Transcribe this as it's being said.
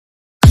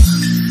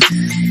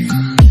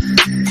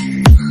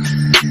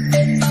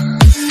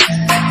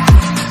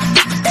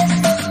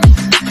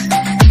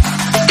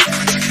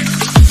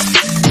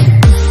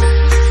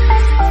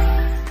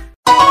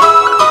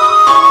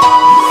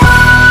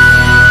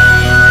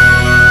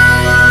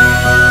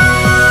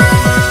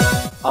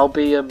I'll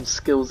be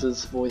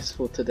Skills' voice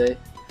for today.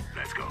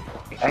 Let's go.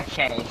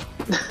 Okay.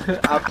 Okay.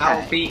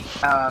 I'll be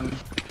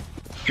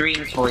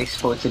Green's voice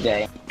for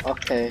today.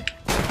 Okay.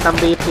 Can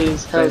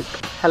please help?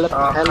 Help!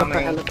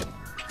 coming.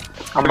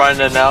 I'm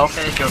running it now.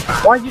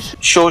 Why you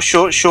Short,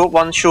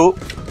 one short.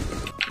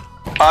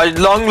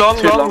 Long.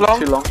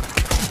 Too long.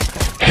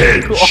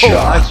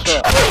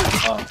 Headshot.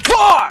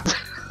 Fuck!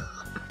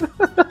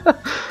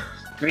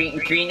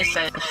 Green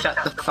said shut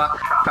the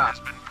fuck up.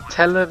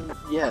 Tell him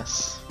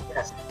yes.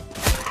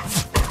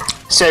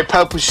 Say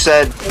purple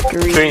said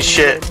green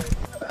shit.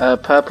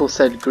 Purple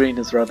said green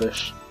is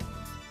rubbish.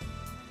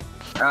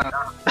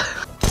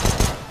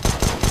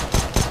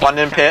 One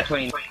in pit.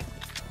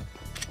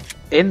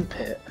 In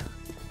pit?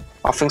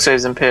 I think so,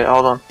 he's in pit,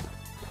 hold on.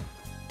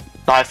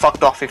 No, he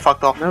fucked off.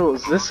 No, it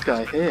was this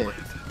guy here.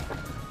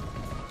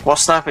 What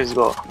sniper he's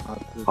got?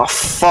 Oh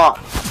fuck.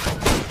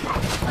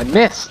 I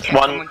missed!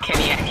 One. Can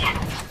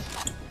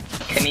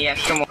you have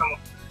someone?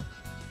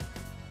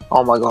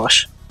 Oh my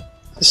gosh.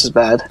 This is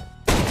bad.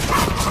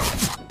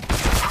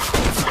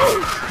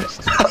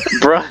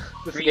 Bruh,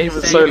 this game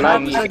is so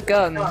laggy. Have a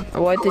gun.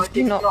 Why did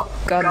you not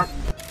gun?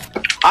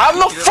 I'm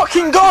not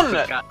fucking gone!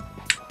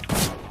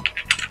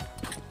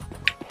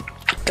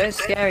 Don't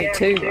scare me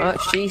too much,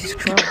 Jesus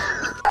Christ.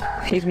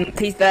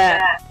 He's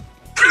there.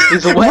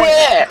 He's away!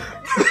 Where?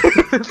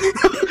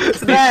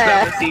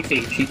 There! CT.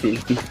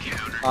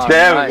 Oh,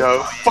 There nice. we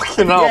go.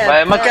 Fucking hell, Yeah,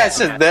 man. My guy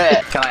said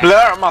there. Blur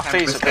out my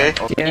face, okay?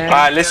 Yeah.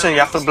 Alright, listen, you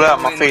have to blur out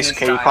my face,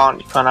 okay? You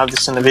can't have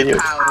this in the video.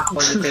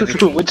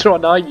 Which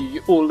one are you?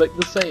 You all look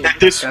the same.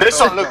 This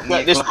one look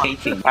like this one.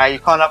 Alright, you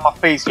can't have my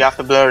face, you have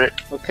to blur it.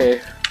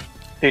 Okay.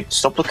 Dude,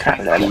 stop looking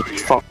at that.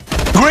 Fuck.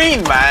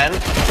 Green, man!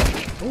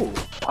 Ooh.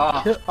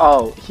 Oh,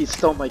 Oh, he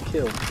stole my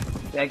kill.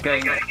 they're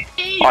going.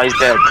 Oh, he's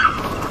dead.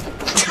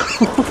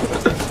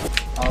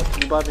 Oh,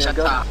 can you buy me a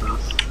gun,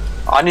 please?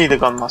 I need a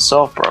gun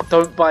myself, bro.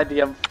 Don't buy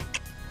the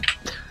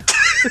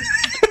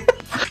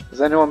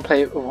Does anyone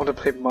want to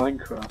play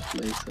Minecraft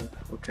later?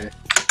 Okay.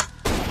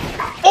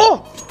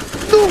 Oh!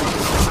 No!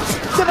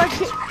 Did I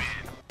hit?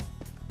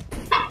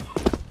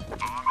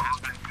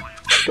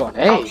 Got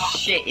an Oh A.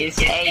 shit, it's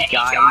A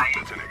guy.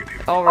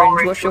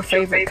 Orange, what's your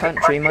favourite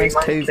country? Mine's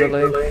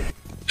Tuvalu.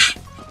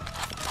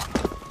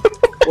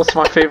 What's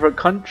my favourite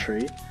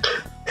country?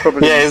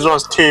 Probably. Yeah, his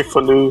one's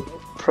Tuvalu.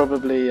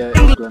 Probably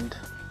England.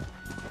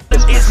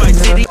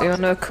 You wanna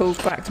know a cool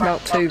fact about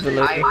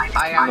Tuvalu?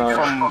 I am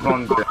from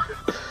London.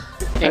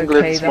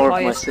 England's Okay, more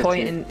of my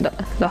city.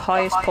 the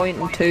highest point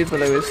in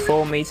Tuvalu is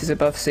 4 meters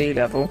above sea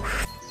level.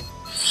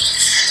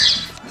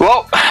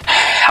 Well,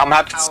 I'm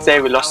happy to say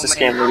we lost this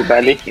game really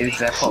badly.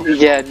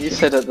 Yeah, and you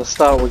said at the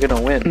start we're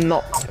gonna win.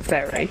 Not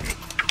very.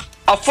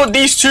 I thought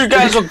these two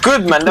guys were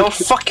good, man. They were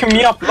fucking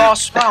me up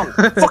last round.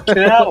 Fucking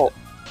hell.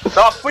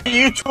 No, I thought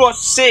you two are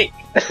sick.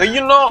 But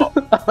you're not.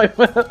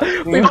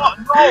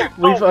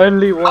 We've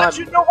only won. How'd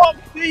you know what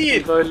I'm doing?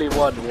 We've only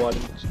won one.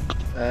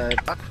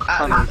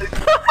 Tunnel.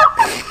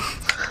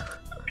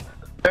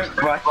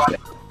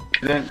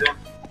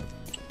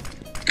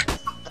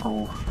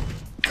 Oh.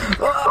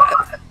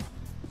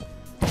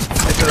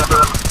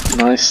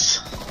 Nice.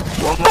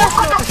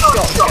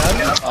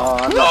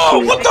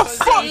 Oh, what the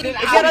fuck?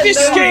 Fuck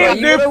this game,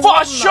 dude.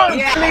 Fuck, shot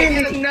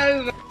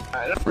clean.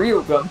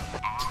 Real gun.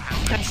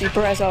 Actually,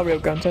 Perez are real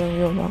guns, I don't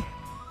know now.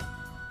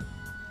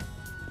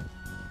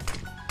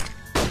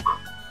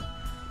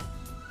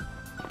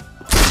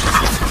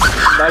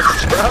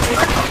 Nice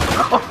job.